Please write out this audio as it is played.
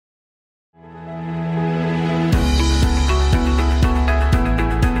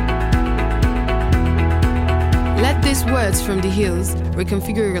words from the hills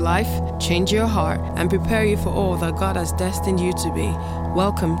reconfigure your life, change your heart, and prepare you for all that God has destined you to be.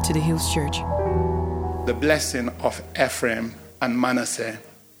 Welcome to the Hills Church. The blessing of Ephraim and Manasseh.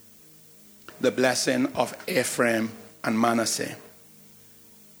 The blessing of Ephraim and Manasseh.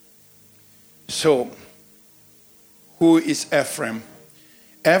 So, who is Ephraim?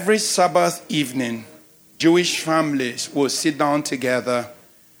 Every Sabbath evening, Jewish families will sit down together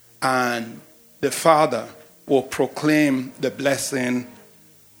and the father will proclaim the blessing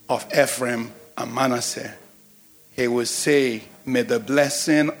of Ephraim and Manasseh. He will say, "May the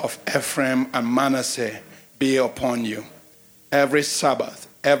blessing of Ephraim and Manasseh be upon you." Every Sabbath,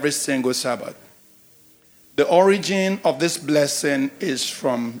 every single Sabbath. The origin of this blessing is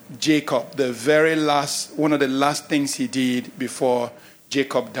from Jacob. One of the last things he did before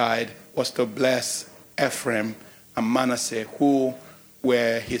Jacob died was to bless Ephraim and Manasseh, who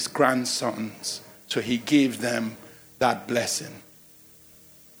were his grandsons. So he gave them that blessing.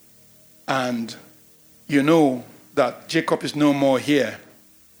 And you know that Jacob is no more here.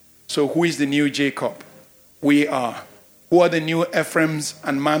 So who is the new Jacob? We are. Who are the new Ephraims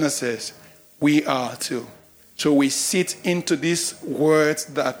and Manassehs? We are too. So we sit into these words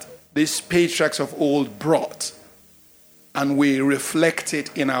that these patriarchs of old brought, and we reflect it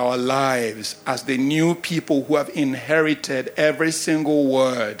in our lives as the new people who have inherited every single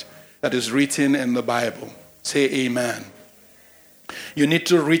word that is written in the Bible. Say amen. You need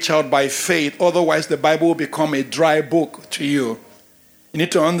to reach out by faith, otherwise the Bible will become a dry book to you. You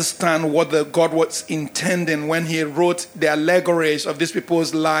need to understand what God was intending when he wrote the allegories of these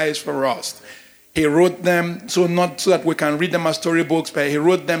people's lives for us. He wrote them not so that we can read them as storybooks, but he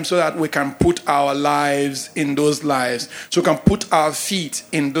wrote them so that we can put our lives in those lives. So we can put our feet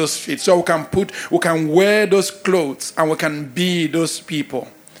in those feet. So we can wear those clothes and we can be those people.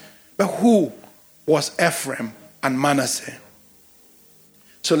 But who was Ephraim and Manasseh?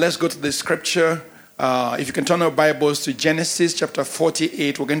 So let's go to the scripture. If you can turn our Bibles to Genesis chapter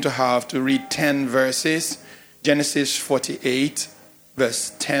 48, we're going to have to read 10 verses. Genesis 48,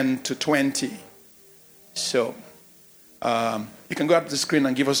 verse 10 to 20. So, you can go up to the screen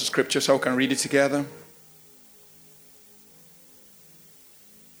and give us the scripture so we can read it together.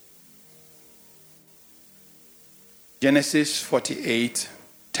 Genesis 48,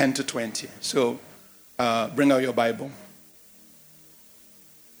 10 to 20. So, bring out your Bible.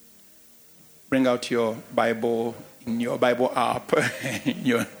 Bring out your Bible in your Bible app, in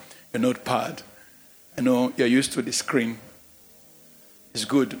your notepad. I know you're used to the screen. It's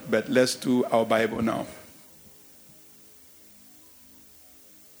good, but let's do our Bible now.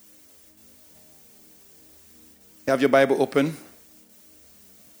 You have your Bible open?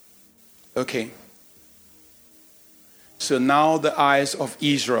 Okay. So now the eyes of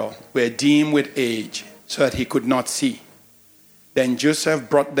Israel were dim with age, so that he could not see. Then Joseph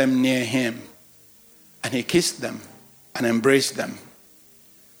brought them near him, and he kissed them and embraced them.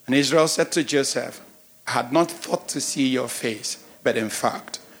 And Israel said to Joseph, "I had not thought to see your face, but in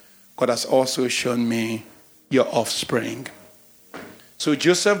fact, God has also shown me your offspring." So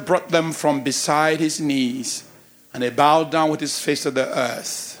Joseph brought them from beside his knees, and he bowed down with his face to the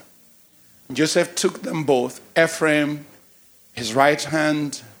earth. And Joseph took them both, Ephraim, his right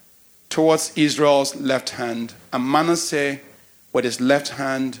hand, towards Israel's left hand, and Manasseh with his left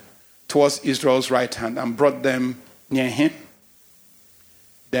hand towards Israel's right hand, and brought them near him.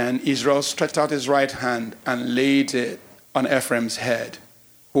 Then Israel stretched out his right hand and laid it on Ephraim's head,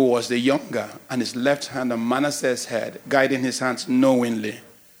 who was the younger, and his left hand on Manasseh's head, guiding his hands knowingly,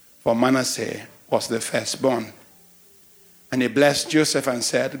 for Manasseh was the firstborn. And he blessed Joseph and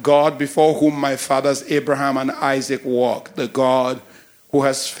said, "God, before whom my fathers Abraham and Isaac walked, the God who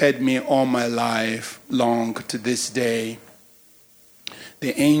has fed me all my life long to this day,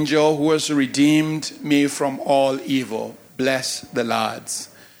 the angel who has redeemed me from all evil, bless the lads.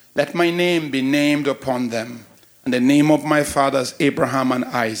 Let my name be named upon them, and the name of my fathers Abraham and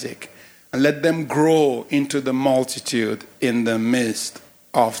Isaac, and let them grow into the multitude in the midst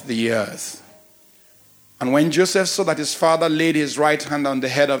of the earth." And when Joseph saw that his father laid his right hand on the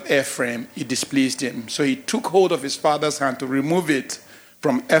head of Ephraim, it displeased him. So he took hold of his father's hand to remove it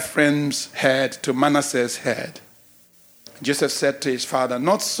from Ephraim's head to Manasseh's head. Joseph said to his father,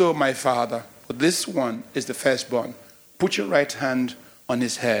 "Not so, my father, for this one is the firstborn. Put your right hand on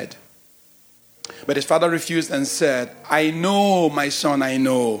his head." But his father refused and said, "I know, my son, I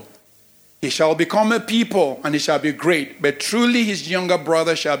know. He shall become a people, and he shall be great. But truly his younger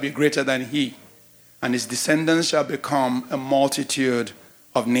brother shall be greater than he, and his descendants shall become a multitude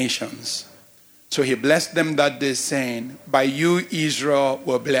of nations." So he blessed them that day, saying, "By you Israel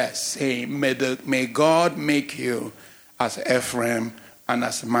were blessed, saying, May God make you as Ephraim and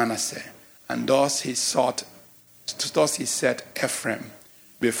as Manasseh. And thus he set Ephraim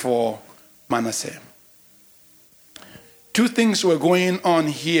before Manasseh. Two things were going on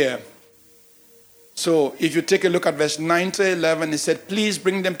here. So if you take a look at verse 9 to 11, it said, please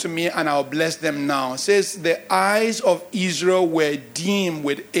bring them to me and I'll bless them now. It says, the eyes of Israel were dim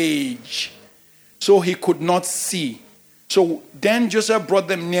with age, so he could not see. So then Joseph brought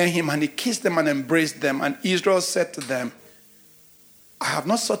them near him and he kissed them and embraced them. And Israel said to them, I have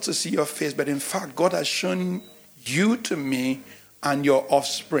not sought to see your face, but in fact, God has shown you to me and your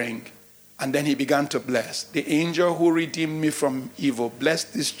offspring. And then he began to bless. The angel who redeemed me from evil, bless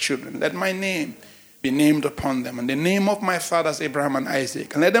these children. Let my name be named upon them, and the name of my fathers Abraham and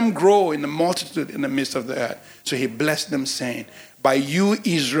Isaac, and let them grow in the multitude in the midst of the earth. So he blessed them, saying, by you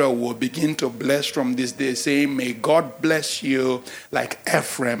Israel will begin to bless from this day, saying, may God bless you like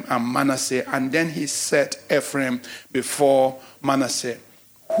Ephraim and Manasseh. And then he set Ephraim before Manasseh.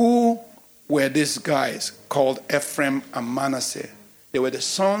 Who were these guys called Ephraim and Manasseh? They were the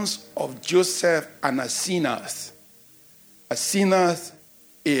sons of Joseph and Asenath. Asenath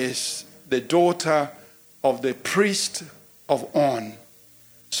is the daughter of the priest of On.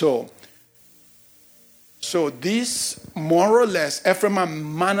 So these, more or less, Ephraim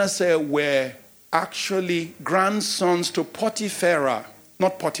and Manasseh were actually grandsons to Potiphera,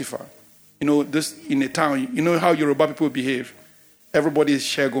 not Potiphar. You know, this in a town, you know how Yoruba people behave. Everybody is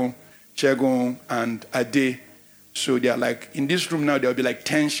Shegun, and Ade. So they are like, in this room now, there'll be like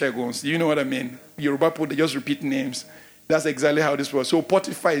 10 Sheguns. You know what I mean? Yoruba people, they just repeat names. That's exactly how this was. So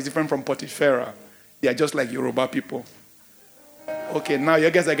Potiphar is different from Potiphera. They are just like Yoruba people. Okay, now you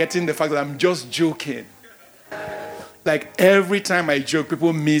guys are getting the fact that I'm just joking. Like every time I joke,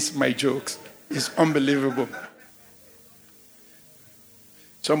 people miss my jokes. It's unbelievable.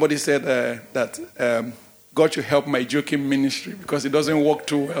 Somebody said that God should help my joking ministry because it doesn't work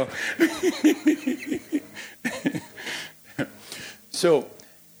too well. So,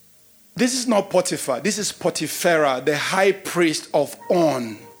 this is not Potiphar. This is Potipharah, the high priest of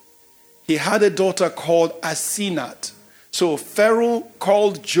On. He had a daughter called Asenath. So, Pharaoh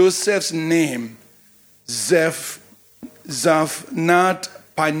called Joseph's name Zaphnath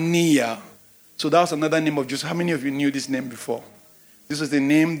Paneah. So, that was another name of Joseph. How many of you knew this name before? This was the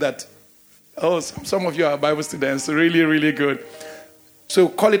name that, some of you are Bible students. Really, really good. So,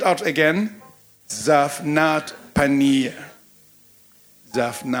 call it out again. Zaphnath Paneah.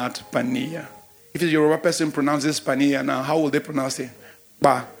 Zaphnath Paneah. If a Yoruba person pronounces Paneah now, how will they pronounce it?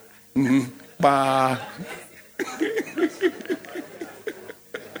 Ba. Mm-hmm. Ba.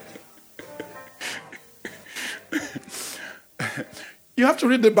 You have to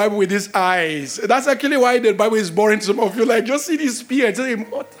read the Bible with these eyes. That's actually why the Bible is boring to some of you. Like, just see this P and say,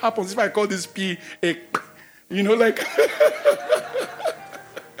 what happens if I call this P a, you know, like...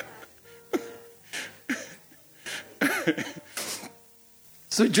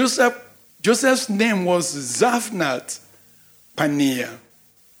 So Joseph's name was Zaphnath Paneah,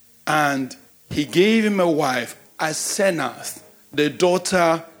 and he gave him a wife, Asenath, the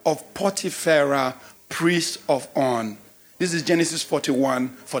daughter of Potipharah, priest of On. This is Genesis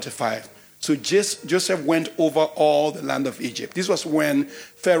 41:45. So Joseph went over all the land of Egypt. This was when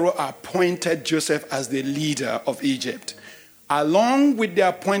Pharaoh appointed Joseph as the leader of Egypt. Along with the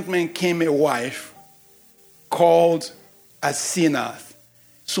appointment came a wife called Asenath.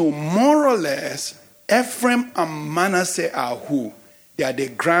 So more or less, Ephraim and Manasseh are who? They are the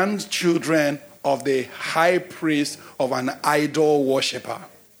grandchildren of the high priest of an idol worshiper.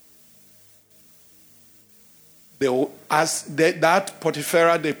 That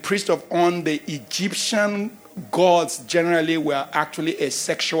Potipharah, the priest of On, the Egyptian gods generally were actually a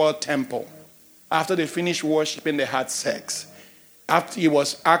sexual temple. After they finished worshiping, they had sex. After it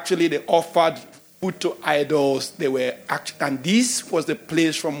was actually they offered food to idols, and this was the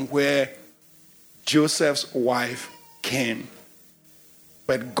place from where Joseph's wife came.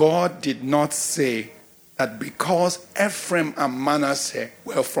 But God did not say that because Ephraim and Manasseh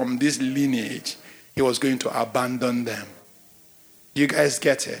were from this lineage, he was going to abandon them. You guys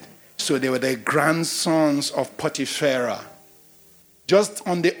get it? So they were the grandsons of Potipharah. Just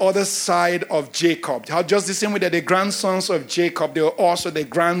on the other side of Jacob. Just the same way that the grandsons of Jacob, they were also the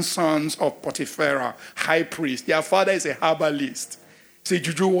grandsons of Potipharah, high priest. Their father is a herbalist. He's a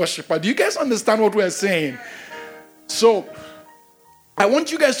juju worshiper. Do you guys understand what we're saying? So, I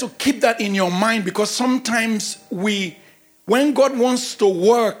want you guys to keep that in your mind, because sometimes when God wants to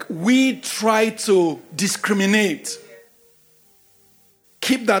work, we try to discriminate.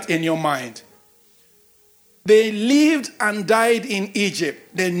 Keep that in your mind. They lived and died in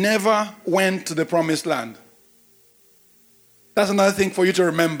Egypt. They never went to the promised land. That's another thing for you to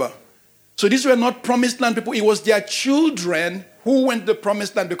remember. So these were not promised land people. It was their children who went to the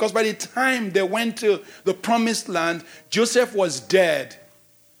promised land, because by the time they went to the promised land, Joseph was dead.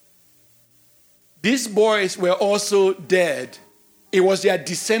 These boys were also dead. It was their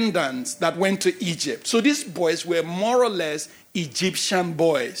descendants that went to Egypt. So these boys were more or less Egyptian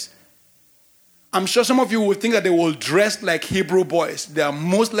boys. I'm sure some of you will think that they will dress like Hebrew boys. They are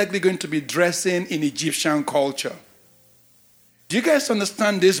most likely going to be dressing in Egyptian culture. Do you guys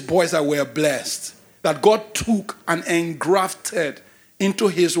understand these boys that were blessed? That God took and engrafted into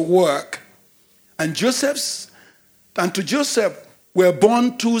his work. And to Joseph were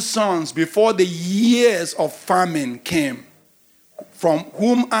born 2 sons before the years of famine came, from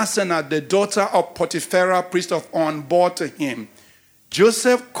whom Asenath, the daughter of Potiphera, priest of On, bore to him.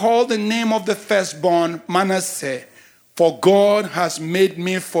 Joseph called the name of the firstborn Manasseh, for God has made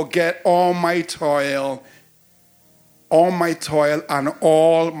me forget all my toil and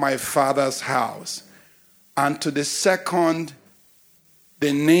all my father's house. And to the second,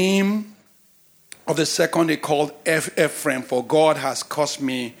 the name of the second he called Ephraim, for God has caused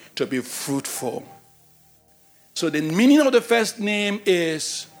me to be fruitful. So the meaning of the first name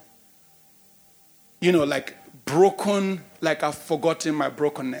is, like broken, like I've forgotten my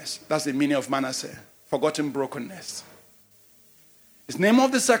brokenness. That's the meaning of Manasseh, forgotten brokenness. The name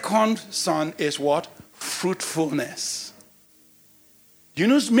of the second son is what? Fruitfulness.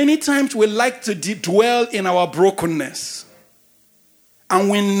 Many times we like to dwell in our brokenness. And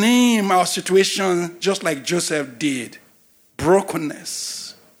we name our situation just like Joseph did.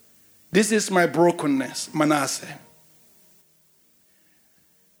 Brokenness. This is my brokenness, Manasseh.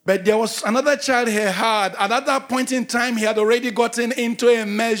 But there was another child he had. And at that point in time, he had already gotten into a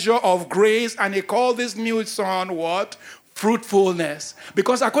measure of grace. And he called this new son what? Fruitfulness.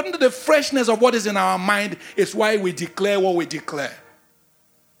 Because according to the freshness of what is in our mind, it's why we declare what we declare.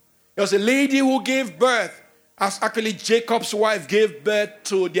 There was a lady who gave birth. Actually, Jacob's wife gave birth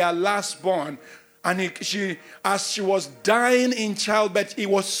to their lastborn. And as she was dying in childbirth, it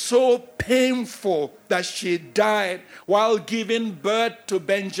was so painful that she died while giving birth to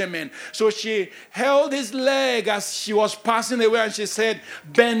Benjamin. So she held his leg as she was passing away and she said,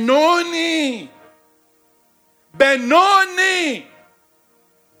 Benoni, Benoni,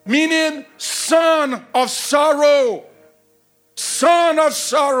 meaning son of sorrow, son of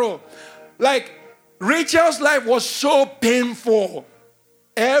sorrow. Like Rachel's life was so painful.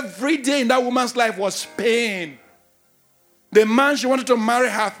 Every day in that woman's life was pain. The man she wanted to marry,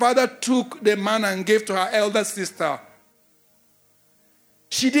 her father took the man and gave to her elder sister.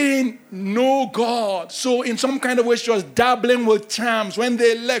 She didn't know God. So in some kind of way, she was dabbling with charms. When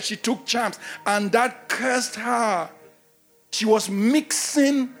they left, she took charms. And that cursed her. She was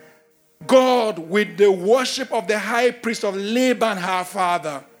mixing God with the worship of the high priest of Laban, her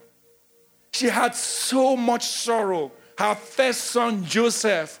father. She had so much sorrow. Her first son,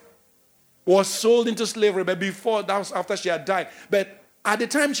 Joseph, was sold into slavery. But before, that was after she had died. But at the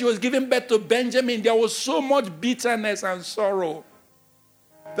time she was giving birth to Benjamin, there was so much bitterness and sorrow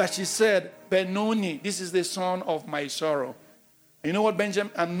that she said, Benoni, this is the son of my sorrow. You know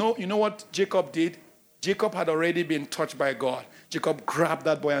what you know what Jacob did? Jacob had already been touched by God. Jacob grabbed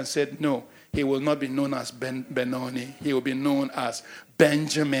that boy and said, no, he will not be known as Benoni. He will be known as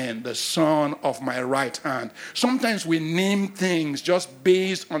Benjamin, the son of my right hand. Sometimes we name things just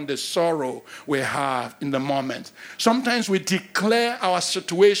based on the sorrow we have in the moment. Sometimes we declare our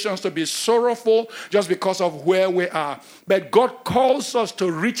situations to be sorrowful just because of where we are. But God calls us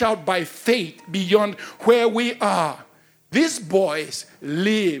to reach out by faith beyond where we are. These boys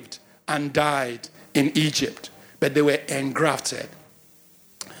lived and died in Egypt, but they were engrafted.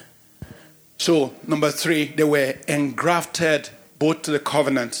 So, number 3, they were engrafted both to the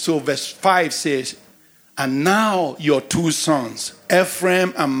covenant. So verse 5 says, and now your 2 sons,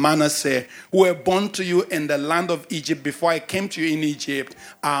 Ephraim and Manasseh, who were born to you in the land of Egypt before I came to you in Egypt,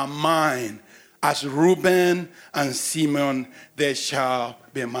 are mine. As Reuben and Simeon, they shall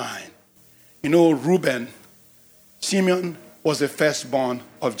be mine. Simeon was the firstborn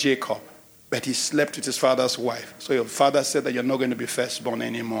of Jacob, but he slept with his father's wife. So your father said that you're not going to be firstborn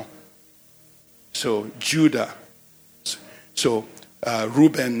anymore. So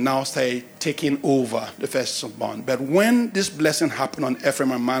Reuben now started taking over the firstborn. But when this blessing happened on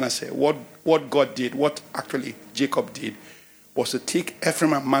Ephraim and Manasseh, what God did, what actually Jacob did, was to take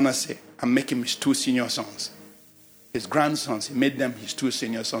Ephraim and Manasseh and make him his 2 senior sons. His grandsons, he made them his 2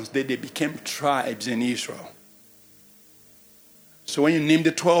 senior sons. They became tribes in Israel. So when you name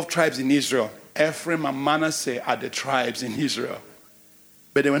the 12 tribes in Israel, Ephraim and Manasseh are the tribes in Israel.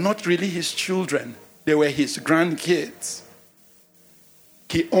 But they were not really his children. They were his grandkids.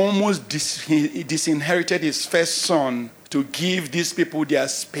 he almost he disinherited his first son to give these people their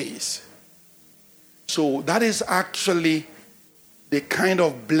space. So that is actually the kind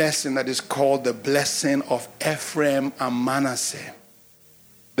of blessing that is called the blessing of Ephraim and Manasseh.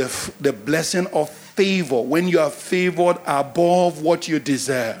 The blessing of favor, when you are favored above what you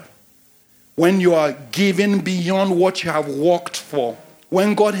deserve. When you are given beyond what you have worked for.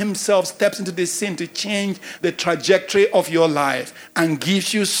 When God himself steps into the scene to change the trajectory of your life and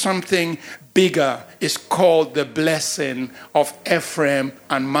gives you something bigger, is called the blessing of Ephraim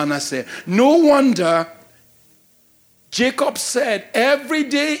and Manasseh. No wonder Jacob said, every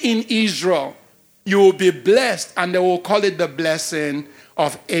day in Israel, you will be blessed, and they will call it the blessing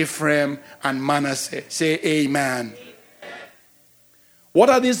of Ephraim and Manasseh. Say amen. What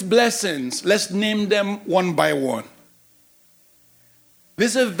are these blessings? Let's name them one by one.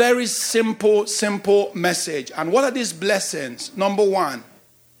 This is a very simple message. And what are these blessings? Number one,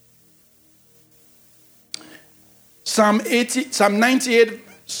 Psalm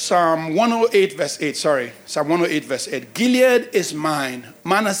 108 verse 8, Psalm 108 verse 8. Gilead is mine,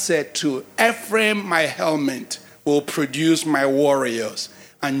 Manasseh too. Ephraim, my helmet, will produce my warriors.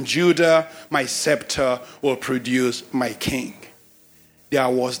 And Judah, my scepter, will produce my king. There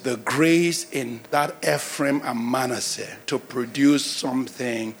was the grace in that Ephraim and Manasseh to produce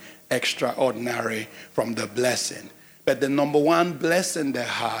something extraordinary from the blessing. But the number one blessing they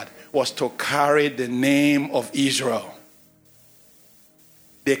had was to carry the name of Israel.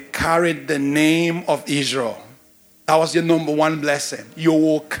 They carried the name of Israel. That was your number one blessing. You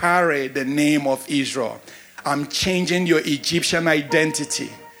will carry the name of Israel. I'm changing your Egyptian identity.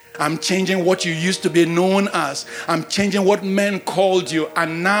 I'm changing what you used to be known as. I'm changing what men called you.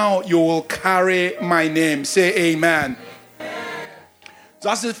 And now you will carry my name. Say amen. So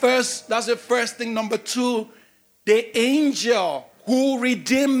that's the first thing. Number two, the angel who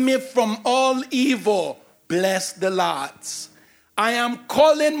redeemed me from all evil, bless the lads. I am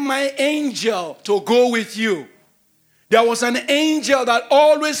calling my angel to go with you. There was an angel that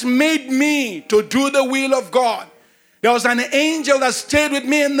always made me to do the will of God. There was an angel that stayed with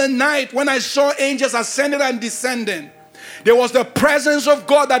me in the night when I saw angels ascending and descending. There was the presence of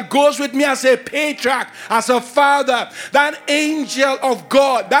God that goes with me as a patriarch, as a father. That angel of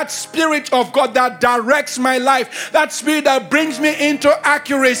God, that spirit of God that directs my life, that spirit that brings me into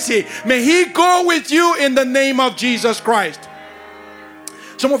accuracy. May he go with you in the name of Jesus Christ.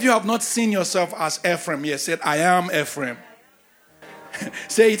 Some of you have not seen yourself as Ephraim. Yes, said, I am Ephraim.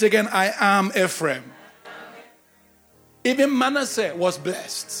 Say it again, I am Ephraim. Even Manasseh was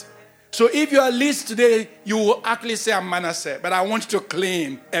blessed. So if you are least today, you will actually say I'm Manasseh. But I want you to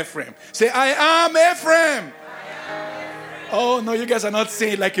claim Ephraim. Say, I am Ephraim. Oh, no, you guys are not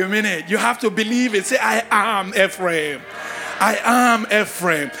saying it like you mean it. You have to believe it. Say, I am Ephraim. I am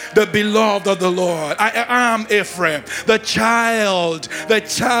Ephraim, the beloved of the Lord. I am Ephraim, the child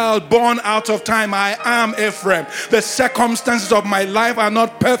born out of time. I am Ephraim. The circumstances of my life are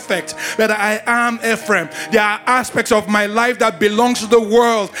not perfect, but I am Ephraim. There are aspects of my life that belongs to the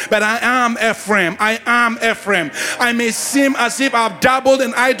world, but I am Ephraim. I am Ephraim. I may seem as if I've dabbled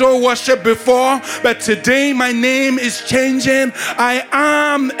in idol worship before, but today my name is changing. I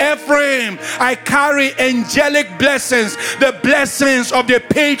am Ephraim. I carry angelic blessings. The blessings of the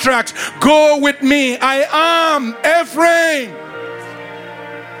patriarchs go with me. I am Ephraim.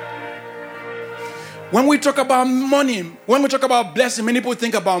 When we talk about money, when we talk about blessing, many people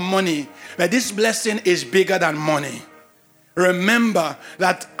think about money. But this blessing is bigger than money. Remember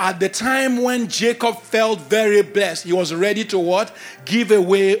that at the time when Jacob felt very blessed, he was ready to what? Give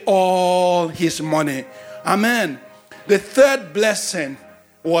away all his money. Amen. The third blessing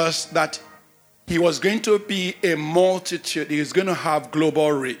was that he was going to be a multitude. He was going to have global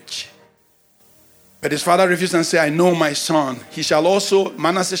reach. But his father refused and said, I know my son.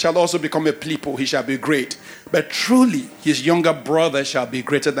 Manasseh shall also become a people. He shall be great. But truly, his younger brother shall be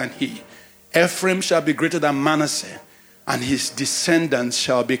greater than he. Ephraim shall be greater than Manasseh. And his descendants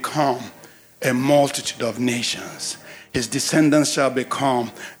shall become a multitude of nations. His descendants shall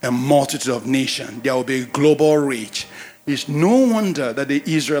become a multitude of nations. There will be global reach. It's no wonder that the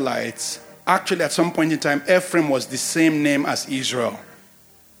Israelites, actually, at some point in time, Ephraim was the same name as Israel.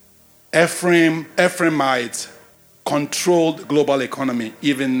 Ephraimites controlled global economy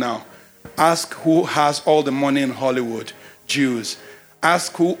even now. Ask who has all the money in Hollywood. Jews.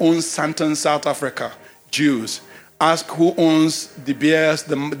 Ask who owns Sandton, South Africa. Jews. Ask who owns the bears,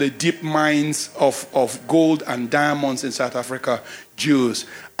 the deep mines of gold and diamonds in South Africa. Jews.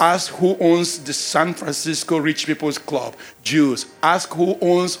 Ask who owns the San Francisco Rich People's Club. Jews. Ask who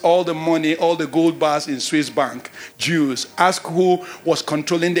owns all the money, all the gold bars in Swiss Bank. Jews. Ask who was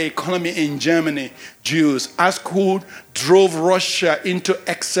controlling the economy in Germany. Jews. Ask who drove Russia into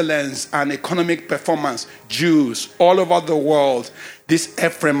excellence and economic performance. Jews. All over the world, these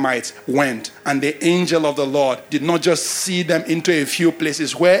Ephraimites went, and the angel of the Lord did not just see them into a few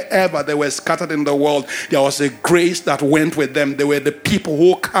places. Wherever they were scattered in the world, there was a grace that went with them. They were the people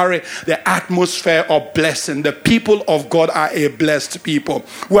who carry the atmosphere of blessing. The people of God are a blessed people.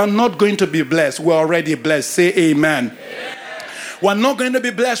 We are not going to be blessed. We're already blessed. Say amen. We're not going to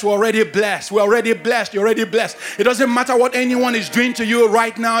be blessed. We're already blessed. We're already blessed. You're already blessed. It doesn't matter what anyone is doing to you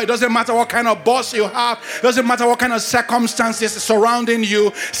right now. It doesn't matter what kind of boss you have. It doesn't matter what kind of circumstances surrounding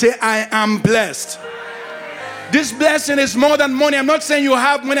you. Say, I am blessed. This blessing is more than money. I'm not saying you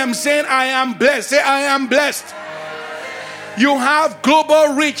have money. I'm saying I am blessed. Say, I am blessed. You have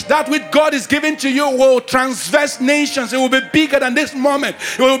global reach. That which God is giving to you will transverse nations. It will be bigger than this moment.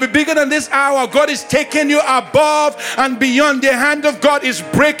 It will be bigger than this hour. God is taking you above and beyond. The hand of God is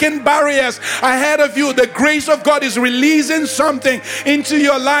breaking barriers ahead of you. The grace of God is releasing something into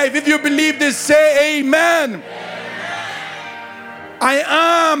your life. If you believe this, say amen. I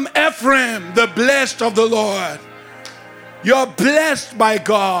am Ephraim, the blessed of the Lord. You're blessed by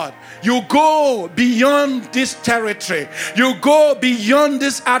God. You go beyond this territory. You go beyond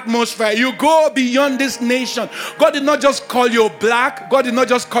this atmosphere. You go beyond this nation. God did not just call you black. God did not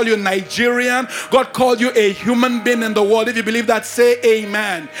just call you Nigerian. God called you a human being in the world. If you believe that, say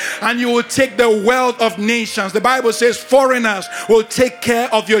amen. And you will take the wealth of nations. The Bible says foreigners will take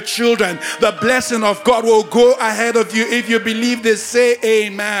care of your children. The blessing of God will go ahead of you. If you believe this, say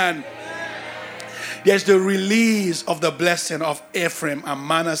amen. There's the release of the blessing of Ephraim and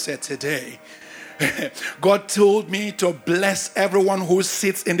Manasseh today. God told me to bless everyone who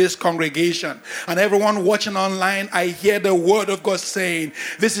sits in this congregation and everyone watching online. I hear the word of God saying,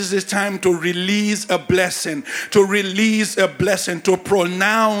 this is the time to release a blessing, to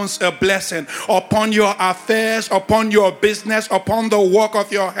pronounce a blessing upon your affairs, upon your business, upon the work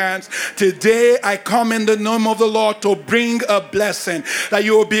of your hands. Today, I come in the name of the Lord to bring a blessing, that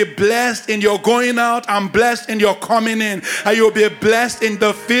you will be blessed in your going out and blessed in your coming in, that you will be blessed in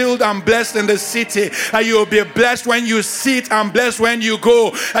the field and blessed in the city. That you will be blessed when you sit and blessed when you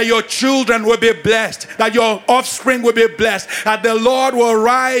go. That your children will be blessed. That your offspring will be blessed. That the Lord will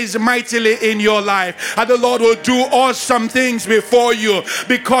rise mightily in your life. That the Lord will do awesome things before you.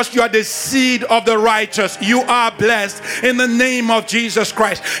 Because you are the seed of the righteous. You are blessed in the name of Jesus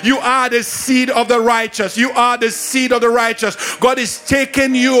Christ. You are the seed of the righteous. You are the seed of the righteous. God is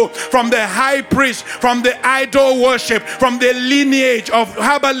taking you from the high priest, from the idol worship, from the lineage of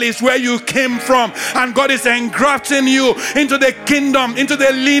herbalists where you came from. And God is engrafting you into the kingdom, into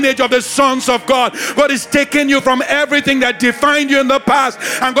the lineage of the sons of God. God is taking you from everything that defined you in the past,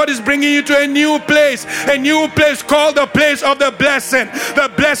 and God is bringing you to a new place called the place of the blessing.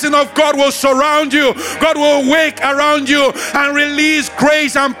 The blessing of God will surround you. God will wake around you and release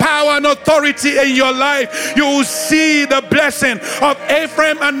grace and power and authority in your life. You will see the blessing of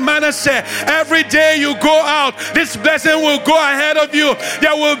Ephraim and Manasseh. Every day you go out, this blessing will go ahead of you.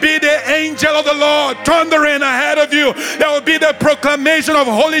 There will be the angel of the Lord thundering ahead of you. There will be the proclamation of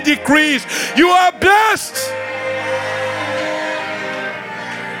holy decrees. You are blessed.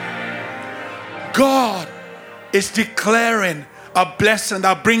 God is declaring a blessing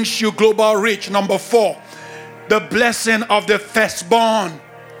that brings you global reach. Number 4, the blessing of the firstborn.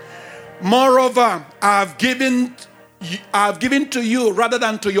 Moreover, I have given to you, rather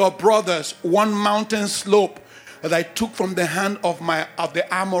than to your brothers, one mountain slope that I took from the hand of the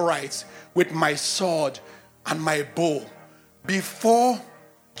Amorites, with my sword and my bow. Before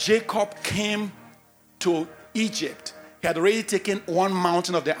Jacob came to Egypt, he had already taken one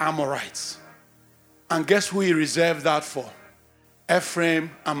mountain of the Amorites. And guess who he reserved that for?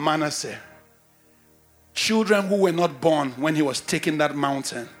 Ephraim and Manasseh. Children who were not born when he was taking that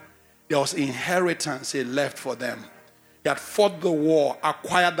mountain. There was inheritance he left for them. He had fought the war,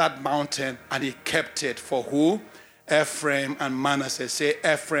 acquired that mountain, and he kept it for who? Ephraim and Manasseh. Say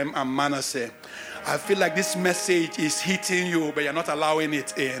Ephraim and Manasseh. I feel like this message is hitting you, but you're not allowing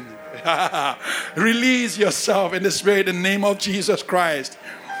it in. Release yourself in the Spirit in the name of Jesus Christ.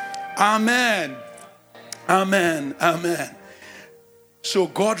 Amen. Amen. Amen. So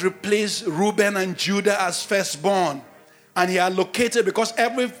God replaced Reuben and Judah as firstborn. And he allocated, because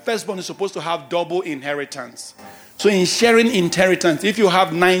every firstborn is supposed to have double inheritance. So in sharing inheritance, if you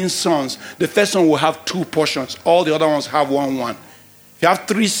have 9 sons, the first one will have 2 portions. All the other ones have 1. If you have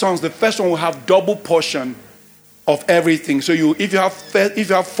 3 sons, the first one will have double portion. of everything. So if you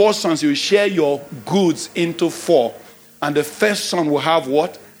have 4 sons, you share your goods into 4. And the first son will have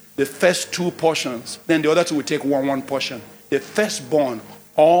what? The first 2 portions. Then the other 2 will take one portion. The firstborn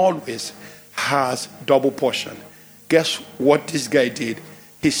always has double portion. Guess what this guy did?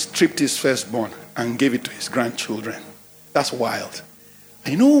 He stripped his firstborn and gave it to his grandchildren. That's wild.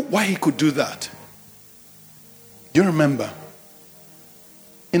 And you know why he could do that? Do you remember?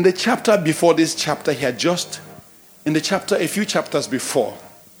 In the chapter before this chapter, a few chapters before,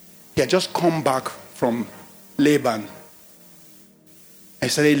 he had just come back from Laban. He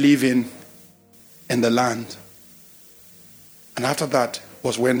started living in the land. And after that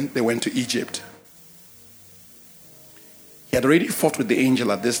was when they went to Egypt. He had already fought with the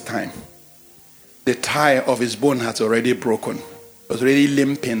angel at this time. The tie of his bone had already broken. He was already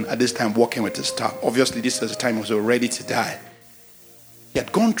limping at this time, walking with his staff. Obviously, this was the time he was ready to die. He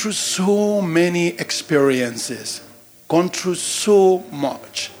had gone through so many experiences, gone through so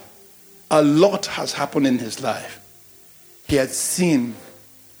much. A lot has happened in his life. He had seen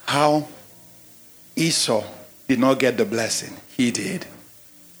how Esau did not get the blessing. He did.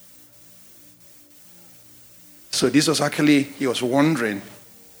 So this was actually, he was wondering,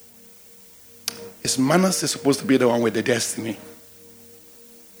 is Manasseh supposed to be the one with the destiny?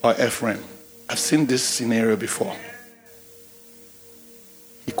 Or Ephraim? I've seen this scenario before.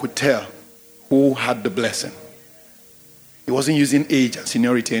 He could tell who had the blessing. He wasn't using age and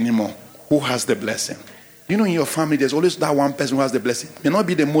seniority anymore. Who has the blessing? You know, in your family, there's always that one person who has the blessing. May not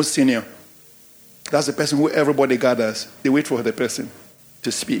be the most senior. That's the person who everybody gathers. They wait for the person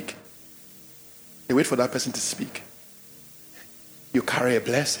to speak. They wait for that person to speak. You carry a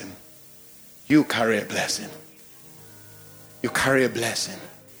blessing. You carry a blessing. You carry a blessing.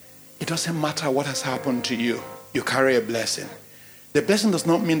 It doesn't matter what has happened to you. You carry a blessing. The blessing does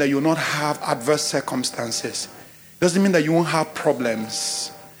not mean that you will not have adverse circumstances. It doesn't mean that you won't have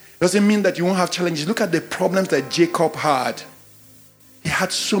problems. It doesn't mean that you won't have challenges. Look at the problems that Jacob had. He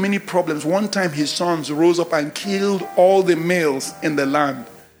had so many problems. One time his sons rose up and killed all the males in the land.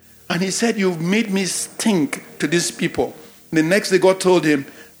 And he said, "You've made me stink to these people." The next day God told him,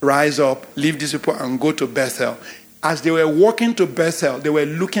 "Rise up, leave these people and go to Bethel." As they were walking to Bethel, they were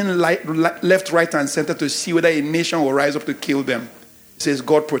looking left, right, and center to see whether a nation will rise up to kill them. It says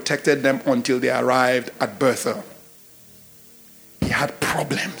God protected them until they arrived at Bethel. He had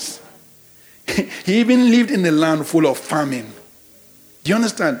problems. He even lived in a land full of famine. Do you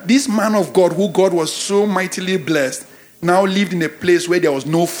understand? This man of God, who God was so mightily blessed, now lived in a place where there was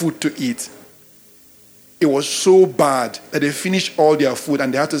no food to eat. It was so bad that they finished all their food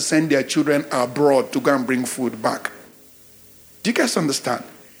and they had to send their children abroad to go and bring food back. Do you guys understand?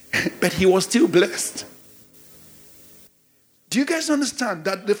 But he was still blessed. Do you guys understand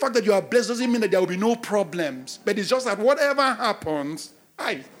that the fact that you are blessed doesn't mean that there will be no problems, but it's just that whatever happens,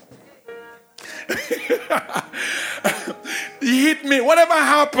 you hit me. Whatever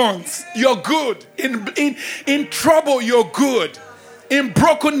happens, you're good. In trouble, you're good. In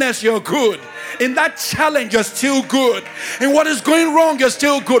brokenness, you're good. In that challenge, you're still good. In what is going wrong, you're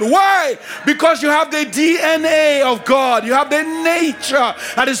still good. Why? Because you have the DNA of God. You have the nature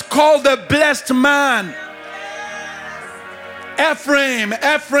that is called the blessed man. Ephraim,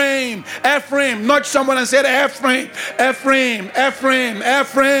 Ephraim, Ephraim. Nudge someone and say, Ephraim, Ephraim, Ephraim,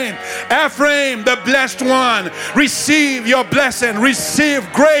 Ephraim, Ephraim, the blessed one. Receive your blessing.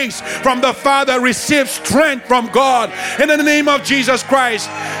 Receive grace from the Father. Receive strength from God. In the name of Jesus Christ.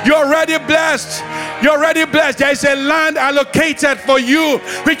 You're already blessed. You're already blessed. There is a land allocated for you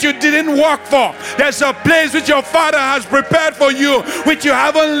which you didn't work for. There's a place which your Father has prepared for you which you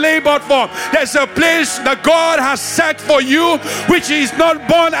haven't labored for. There's a place that God has set for you which is not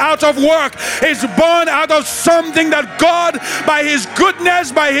born out of work. It's born out of something that God, by His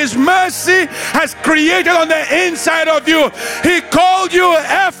goodness, by His mercy, has created on the inside of you. He called you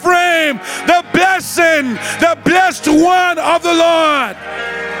Ephraim, the blessing, the blessed one of the Lord.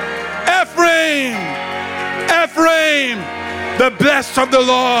 Ephraim, Ephraim, the blessed of the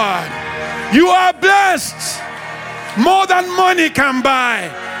Lord. You are blessed more than money can buy.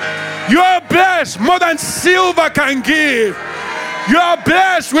 You are blessed more than silver can give. You are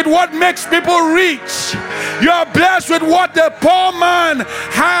blessed with what makes people rich. You are blessed with what the poor man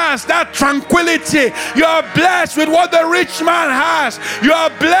has, that tranquility. You are blessed with what the rich man has. You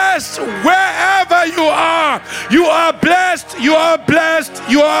are blessed wherever you are. You are blessed. You are blessed.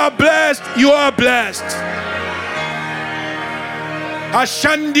 You are blessed. You are blessed.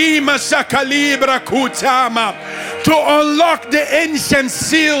 Ashandi masakali brakutama. to unlock the ancient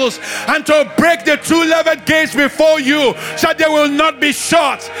seals and to break the two-levered gates before you so that they will not be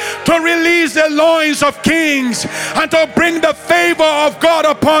shut, to release the loins of kings and to bring the favor of God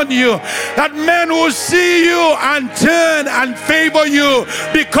upon you, that men will see you and turn and favor you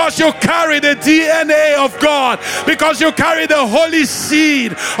because you carry the DNA of God, because you carry the holy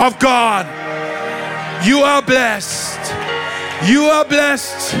seed of God. You are blessed. You are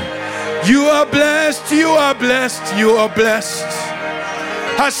blessed. You are blessed. You are blessed. You are blessed.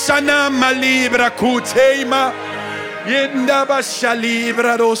 Hasana malibra kuteima yenda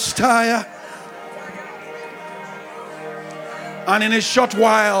bashalibra dostaya. And in a short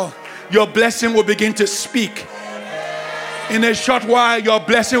while, your blessing will begin to speak. In a short while, your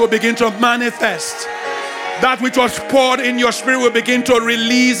blessing will begin to manifest. That which was poured in your spirit will begin to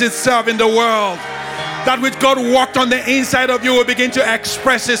release itself in the world. That which God worked on the inside of you will begin to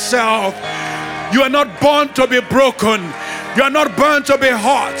express itself. You are not born to be broken. You are not born to be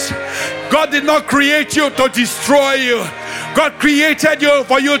hurt. God did not create you to destroy you. God created you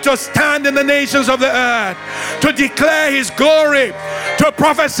for you to stand in the nations of the earth, to declare His glory, to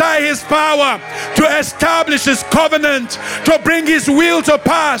prophesy His power, to establish His covenant, to bring His will to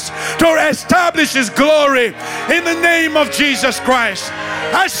pass, to establish His glory in the name of Jesus Christ.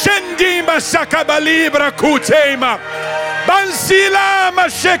 Ashendima sakabalibra kutema bansila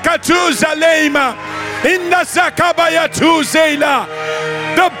mashekatu zalema inda sakabayatu zela.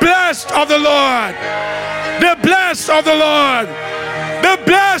 The blessed of the Lord, the blessed of the Lord, the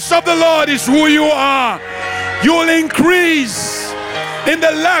blessed of the Lord is who you are. You will increase in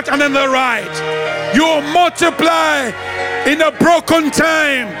the left and in the right. You will multiply in a broken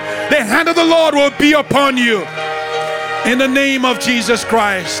time. The hand of the Lord will be upon you. In the name of Jesus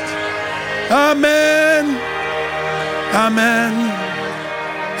Christ. Amen. Amen.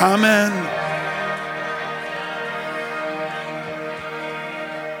 Amen.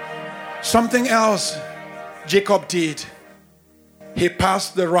 Something else Jacob did. He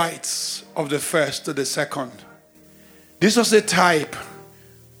passed the rights of the first to the second. This was a type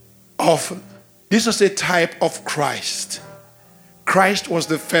of Christ. Christ was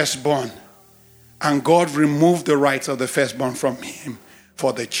the firstborn. And God removed the rights of the firstborn from him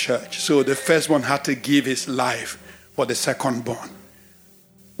for the church. So the firstborn had to give his life for the secondborn.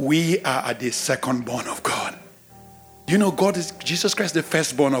 We are the secondborn of God. You know, God is Jesus Christ, the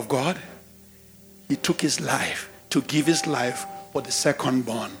firstborn of God. He took his life to give his life for the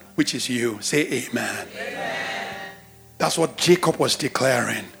secondborn, which is you. Say amen. Amen. That's what Jacob was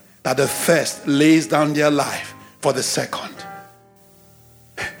declaring, that the first lays down their life for the second.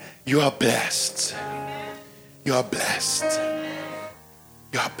 You are blessed. You are blessed.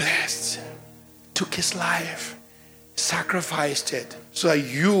 You are blessed. Took his life, sacrificed it, so that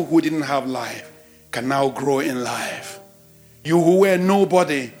you who didn't have life can now grow in life. You who were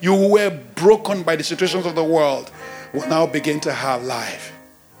nobody, you who were broken by the situations of the world, will now begin to have life.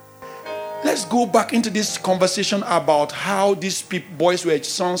 Let's go back into this conversation about how these boys were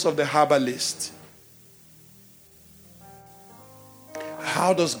sons of the herbalist.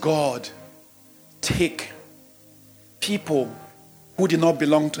 How does God take people who did not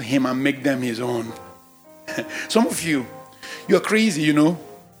belong to him and make them his own? Some of you, you're crazy, you know.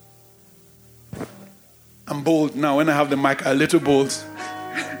 I'm bold now. When I have the mic, I'm a little bold.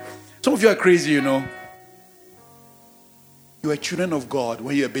 Some of you are crazy, you know. You are children of God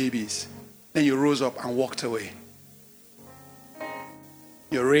when you're babies. Then you rose up and walked away.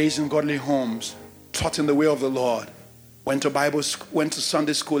 You're raised in godly homes, taught in the way of the Lord. Went to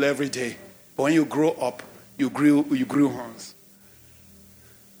Sunday school every day. But when you grow up, you grew horns.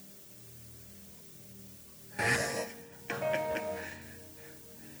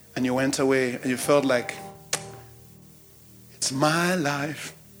 And you went away and you felt like, it's my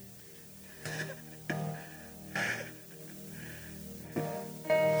life.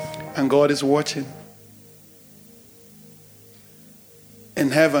 And God is watching. In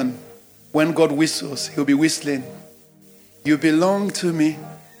heaven, when God whistles, he'll be whistling. You belong to me.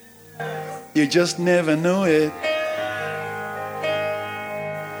 You just never know it.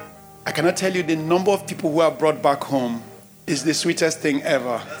 I cannot tell you the number of people who are brought back home is the sweetest thing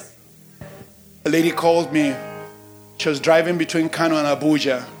ever. A lady called me. She was driving between Kano and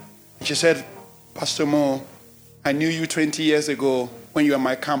Abuja. And she said, Pastor Mo, I knew you 20 years ago when you were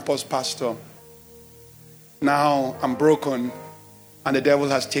my campus pastor. Now I'm broken and the devil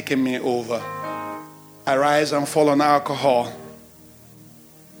has taken me over. I rise and fall on alcohol.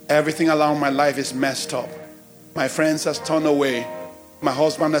 Everything around my life is messed up. My friends has turned away. My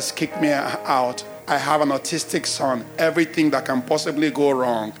husband has kicked me out. I have an autistic son. Everything that can possibly go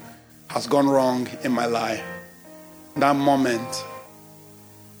wrong has gone wrong in my life. that moment,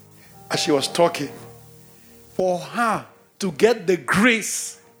 as she was talking, for her to get the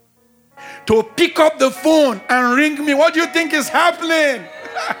grace to pick up the phone and ring me, what do you think is happening?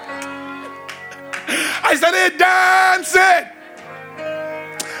 I started dancing.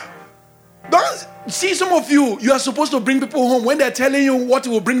 Don't see, some of you are supposed to bring people home. When they're telling you what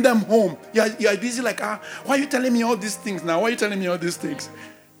will bring them home, you are busy like, why are you telling me all these things now? Why are you telling me all these things?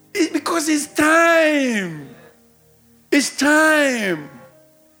 It's because it's time. It's time.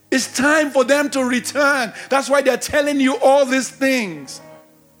 It's time for them to return. That's why they're telling you all these things.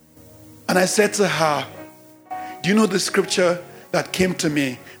 And I said to her, do you know the scripture that came to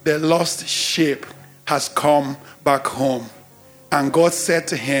me? The lost sheep has come back home. And God said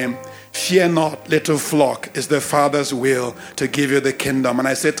to him, fear not, little flock, it's the Father's will to give you the kingdom. And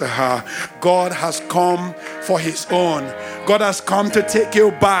I said to her, God has come for his own. God has come to take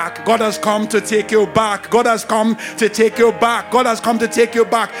you back. God has come to take you back. God has come to take you back. God has come to take you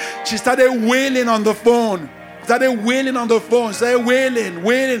back. She started wailing on the phone. Started wailing.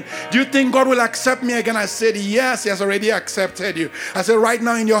 Do you think God will accept me again? I said, yes, he has already accepted you. I said, right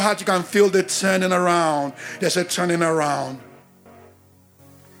now in your heart, you can feel the turning around. There's a turning around.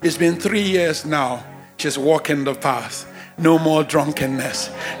 It's been 3 years now. She's walking the path. No more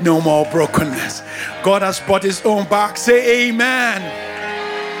drunkenness. No more brokenness. God has brought his own back. Say amen.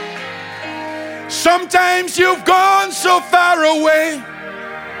 Sometimes you've gone so far away.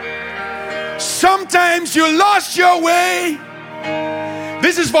 Sometimes you lost your way.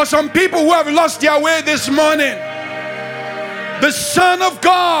 This is for some people who have lost their way this morning. The Son of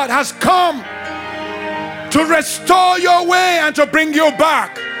God has come to restore your way and to bring you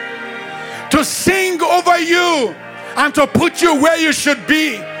back. To sing over you and to put you where you should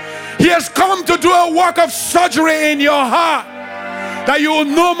be. He has come to do a work of surgery in your heart, that you will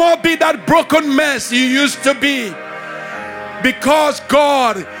no more be that broken mess you used to be. Because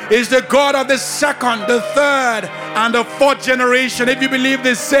God is the God of the second, the third, and the fourth generation. If you believe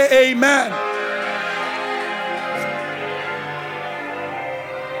this, say amen.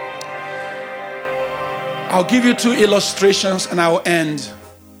 I'll give you 2 illustrations and I'll end.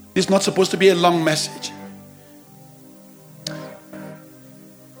 It's not supposed to be a long message.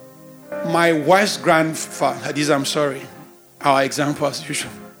 My wife's grandfather, our example as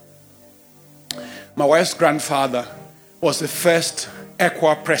usual. My wife's grandfather was the first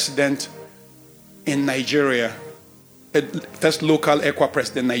ECWA president in Nigeria. The first local ECWA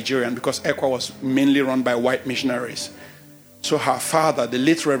president in Nigeria, because ECWA was mainly run by white missionaries. So her father, the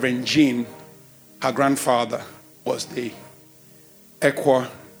late Reverend Jean, her grandfather, was the ECWA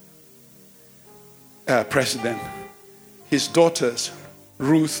president. His daughters,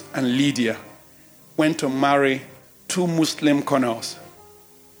 Ruth and Lydia, went to marry 2 Muslim colonels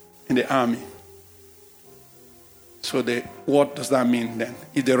in the army. So what does that mean then?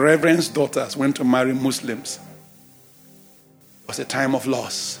 If the reverend's daughters went to marry Muslims, it was a time of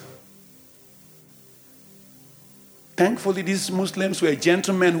loss. Thankfully, these Muslims were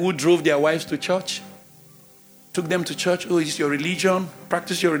gentlemen who drove their wives to church, took them to church. Oh, it's your religion,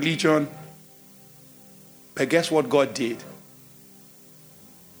 practice your religion. But guess what God did?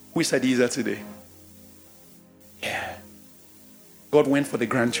 Who is Hadiza today? Yeah. God went for the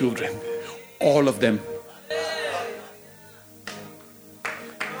grandchildren. All of them.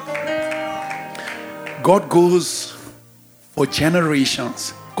 God goes for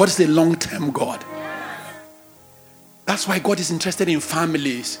generations. God is a long-term God. That's why God is interested in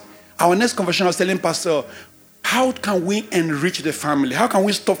families. Our next conversation, I was telling Pastor, how can we enrich the family? How can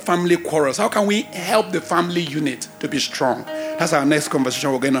we stop family quarrels? How can we help the family unit to be strong? That's our next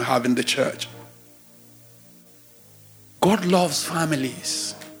conversation we're going to have in the church. God loves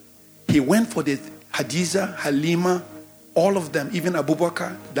families. He went for the Hadiza, Halima, all of them, even Abu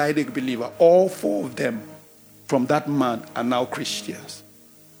Bakr, died a believer. All 4 of them from that man are now Christians.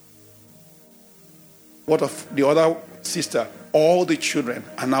 What of the other sister? All the children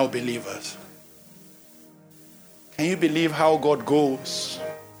are now believers. Can you believe how God goes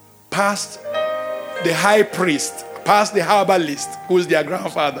past the high priest, past the herbalist, who's their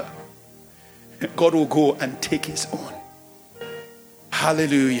grandfather? God will go and take his own.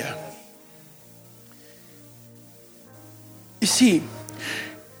 Hallelujah. You see,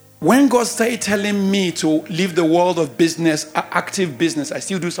 when God started telling me to leave the world of business, active business, I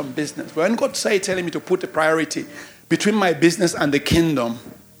still do some business. But when God started telling me to put a priority between my business and the kingdom,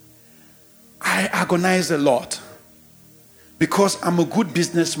 I agonized a lot. Because I'm a good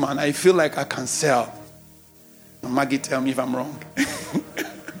businessman, I feel like I can sell. Maggie, tell me if I'm wrong.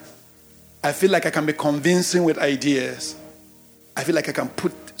 I feel like I can be convincing with ideas. I feel like I can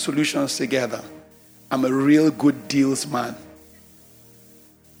put solutions together. I'm a real good deals man.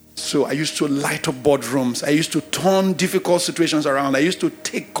 So I used to light up boardrooms. I used to turn difficult situations around. I used to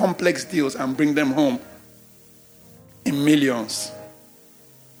take complex deals and bring them home in millions.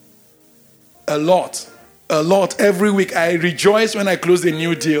 A lot. Every week I rejoice when I close a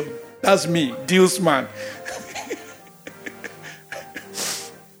new deal. That's me, deals man.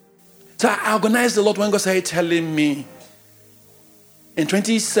 So I organized a lot when God started telling me. In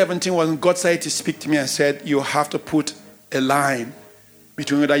 2017, when God started to speak to me and said, you have to put a line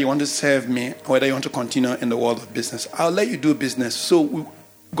between whether you want to serve me or whether you want to continue in the world of business. I'll let you do business. So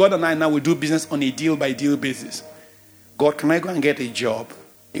God and I now will do business on a deal-by-deal basis. God, can I go and get a job?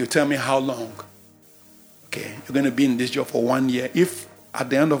 You tell me how long. Okay, you're going to be in this job for 1 year. If at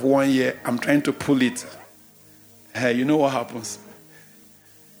the end of 1 year, I'm trying to pull it, you know what happens?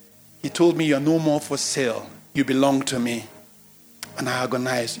 He told me, you're no more for sale. You belong to me. And I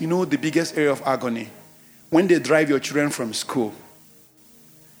agonized. You know the biggest area of agony? When they drive your children from school,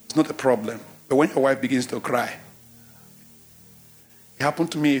 it's not a problem. But when your wife begins to cry, it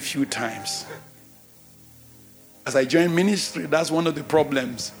happened to me a few times. As I joined ministry, that's one of the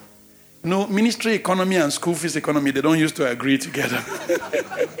problems. You know, ministry economy and school fees economy, they don't used to agree together.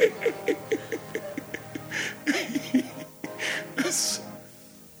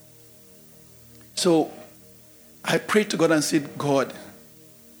 So I prayed to God and said, God,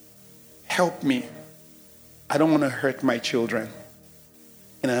 help me. I don't want to hurt my children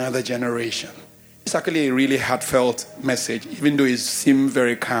in another generation. It's actually a really heartfelt message, even though it seemed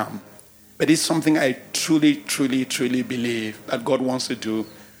very calm. But it's something I truly, truly, truly believe that God wants to do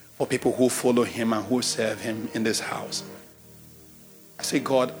for people who follow him and who serve him in this house. I say,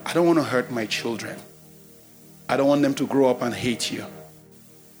 God, I don't want to hurt my children. I don't want them to grow up and hate you.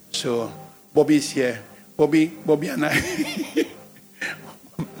 So Bobby is here. Bobby and I.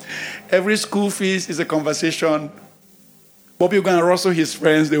 Every school fees is a conversation. Bobby will go and rustle his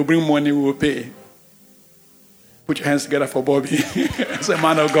friends. They will bring money, we will pay. Put your hands together for Bobby. As a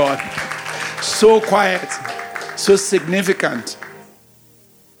man of God. So quiet. So significant.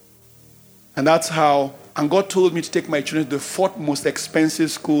 And that's how, and God told me to take my children to the 4th most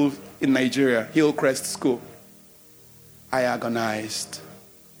expensive school in Nigeria, Hillcrest School. I agonized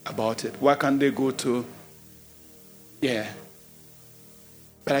about it. Why can't they go to? Yeah.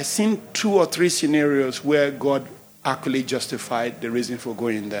 But I've seen 2 or 3 scenarios where God actually justified the reason for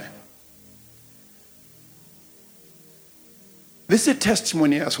going there. This is a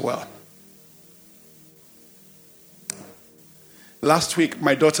testimony as well. Last week,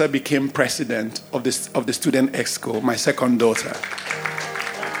 my daughter became president of the student exco, my second daughter.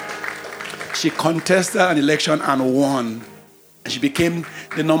 She contested an election and won. And she became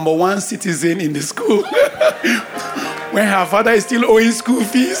the number 1 citizen in the school. When her father is still owing school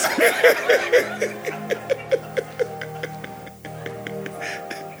fees.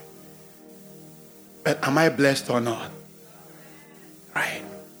 But am I blessed or not? Right.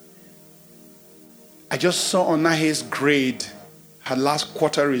 I just saw on Nahe's grade, her last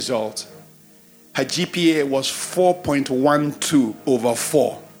quarter result. Her GPA was 4.12 over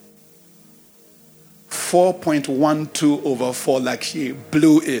 4. 4.12 over 4, like she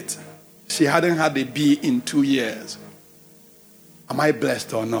blew it. She hadn't had a B in 2 years. Am I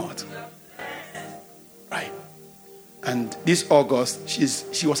blessed or not? Right. And this August,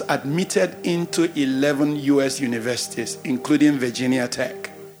 she was admitted into 11 U.S. universities, including Virginia Tech.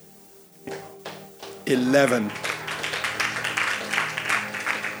 11.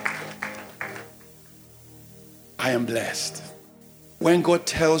 I am blessed. When God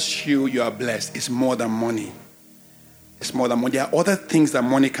tells you you are blessed, it's more than money. It's more than money. There are other things that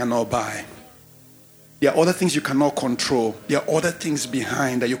money cannot buy. There are other things you cannot control. There are other things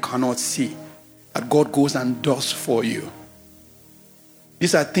behind that you cannot see, that God goes and does for you.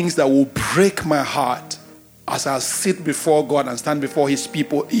 These are things that will break my heart as I sit before God and stand before his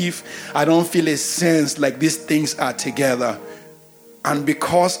people if I don't feel a sense like these things are together. And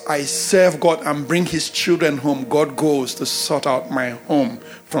because I serve God and bring his children home, God goes to sort out my home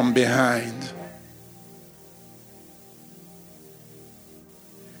from behind.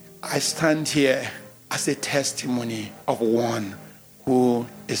 I stand here as a testimony of one who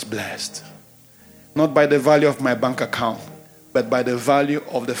is blessed. Not by the value of my bank account, but by the value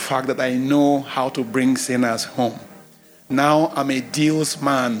of the fact that I know how to bring sinners home. Now I'm a deals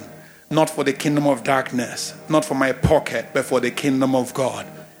man. Not for the kingdom of darkness, not for my pocket, but for the kingdom of God.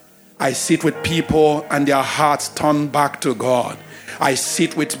 I sit with people and their hearts turn back to God. I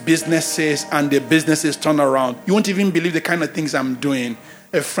sit with businesses and the businesses turn around. You won't even believe the kind of things I'm doing.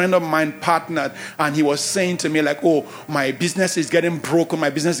 A friend of mine partnered, and he was saying to me, like, oh, my business is getting broken. My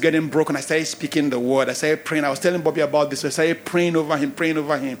business is getting broken. I started speaking the word. I started praying. I was telling Bobby about this. I started praying over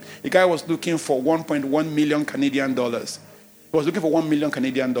him. The guy was looking for 1.1 million Canadian dollars. He was looking for 1 million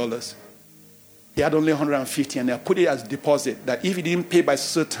Canadian dollars. He had only 150, and they put it as deposit that if he didn't pay by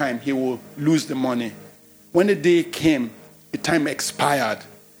certain time, he will lose the money. When the day came, the time expired.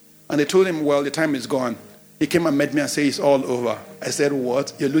 And they told him, well, the time is gone. He came and met me and said, it's all over. I said,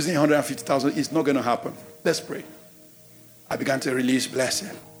 what? You're losing 150,000. It's not going to happen. Let's pray. I began to release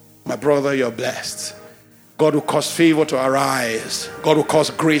blessing. My brother, you're blessed. God will cause favor to arise. God will cause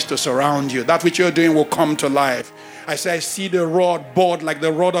grace to surround you. That which you're doing will come to life. I say, I see the rod bored like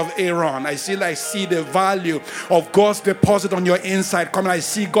the rod of Aaron. I see the value of God's deposit on your inside coming. I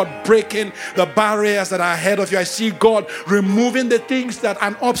see God breaking the barriers that are ahead of you. I see God removing the things that are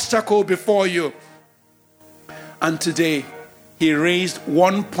an obstacle before you. And today, he raised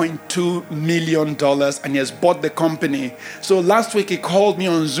 $1.2 million and he has bought the company. So last week, he called me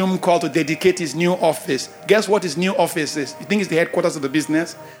on Zoom call to dedicate his new office. Guess what his new office is? You think it's the headquarters of the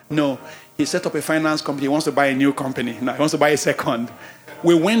business? No. He set up a finance company. He wants to buy a new company. Now he wants to buy a second.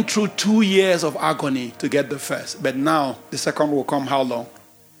 We went through 2 years of agony to get the first. But now, the second will come how long?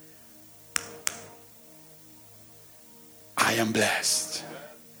 I am blessed.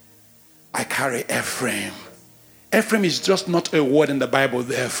 I carry Ephraim. Ephraim is just not a word in the Bible,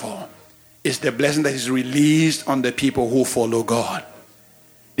 therefore. It's the blessing that is released on the people who follow God.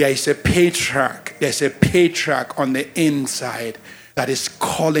 There is a patriarch. There's a patriarch on the inside that is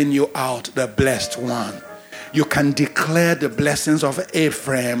calling you out, the blessed one. You can declare the blessings of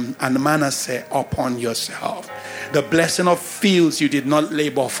Ephraim and Manasseh upon yourself. The blessing of fields you did not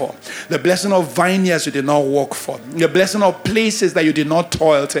labor for. The blessing of vineyards you did not work for. The blessing of places that you did not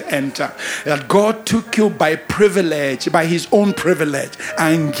toil to enter. That God took you by privilege, by his own privilege,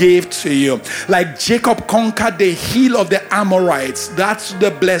 and gave to you. Like Jacob conquered the hill of the Amorites. That's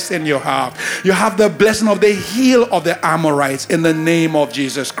the blessing you have. You have the blessing of the hill of the Amorites in the name of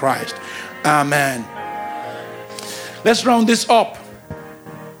Jesus Christ. Amen. Let's round this up.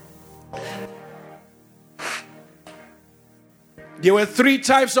 There were 3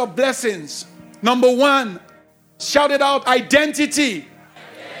 types of blessings. Number 1, shouted out identity.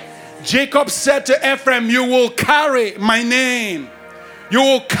 Jacob said to Ephraim, you will carry my name. You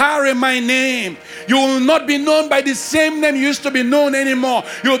will carry my name. You will not be known by the same name you used to be known anymore.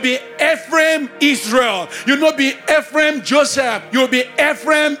 You will be Ephraim Israel. You will not be Ephraim Joseph. You will be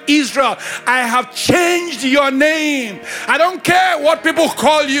Ephraim Israel. I have changed your name. I don't care what people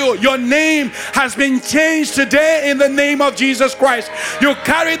call you. Your name has been changed today in the name of Jesus Christ. You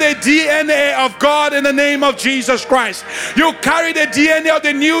carry the DNA of God in the name of Jesus Christ. You carry the DNA of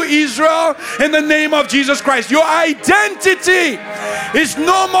the new Israel in the name of Jesus Christ. Your identity is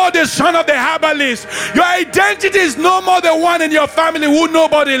no more the son of the herbalist. Your identity is no more the one in your family who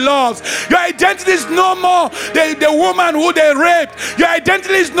nobody loves. Your identity is no more the woman who they raped. Your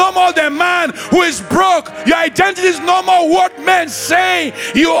identity is no more the man who is broke. Your identity is no more what men say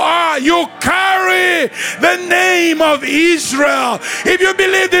you are. You carry the name of Israel. If you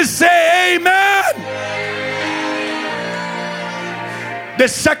believe this, say amen. The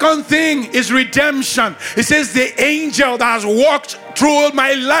second thing is redemption. It says the angel that has walked through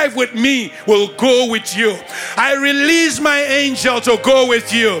my life with me will go with you. I release my angel to go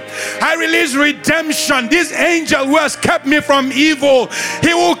with you. I release redemption. This angel who has kept me from evil,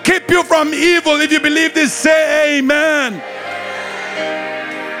 he will keep you from evil. If you believe this, say amen.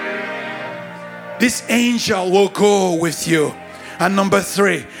 This angel will go with you. And number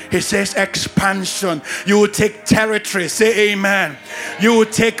 3, he says expansion. You will take territory. Say amen. You will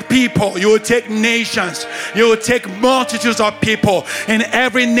take people. You will take nations. You will take multitudes of people in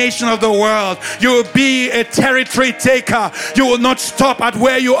every nation of the world. You will be a territory taker. You will not stop at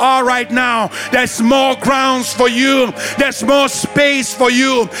where you are right now. There's more grounds for you. There's more space for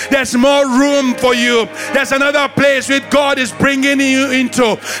you. There's more room for you. There's another place which God is bringing you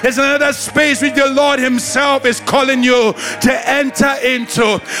into. There's another space which the Lord himself is calling you to enter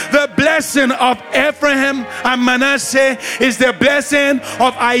into. The blessing of Ephraim and Manasseh is the blessing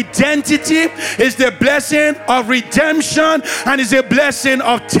of identity, is the blessing of redemption, and is the blessing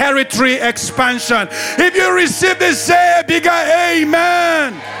of territory expansion. If you receive this, say a bigger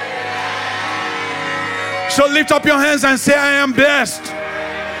amen. So lift up your hands and say, I am blessed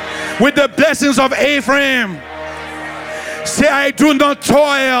with the blessings of Ephraim. Say, I do not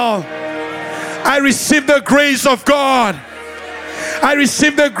toil. I receive the grace of God. I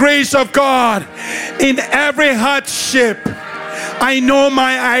receive the grace of God in every hardship. I know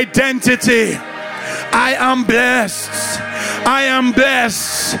my identity. I am blessed. I am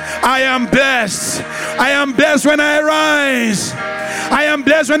blessed. I am blessed. I am blessed when I rise. I am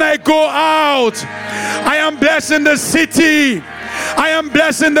blessed when I go out. I am blessed in the city. I am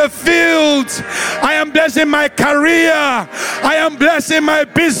blessed in the field. I am blessed in my career. I am blessed in my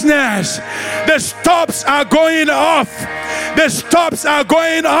business. The stops are going off. The stops are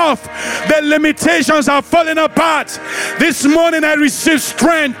going off. The limitations are falling apart. This morning I receive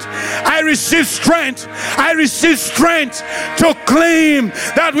strength. I receive strength. I receive strength to claim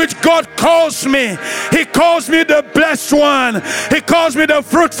that which God calls me. He calls me the blessed one. He calls me the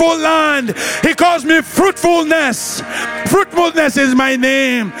fruitful land. He calls me fruitfulness. Fruitfulness is my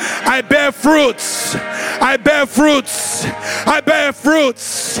name. I bear fruits. I bear fruits. I bear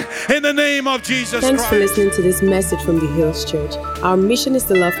fruits in the name of Jesus Thanks Christ. for listening to this message from the Hills Church. Our mission is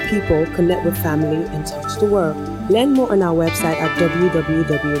to love people, connect with family, and touch the world. Learn more on our website at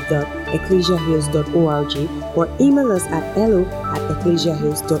www.ecclesiahills.org or email us at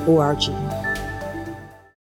hello@ecclesiahills.org.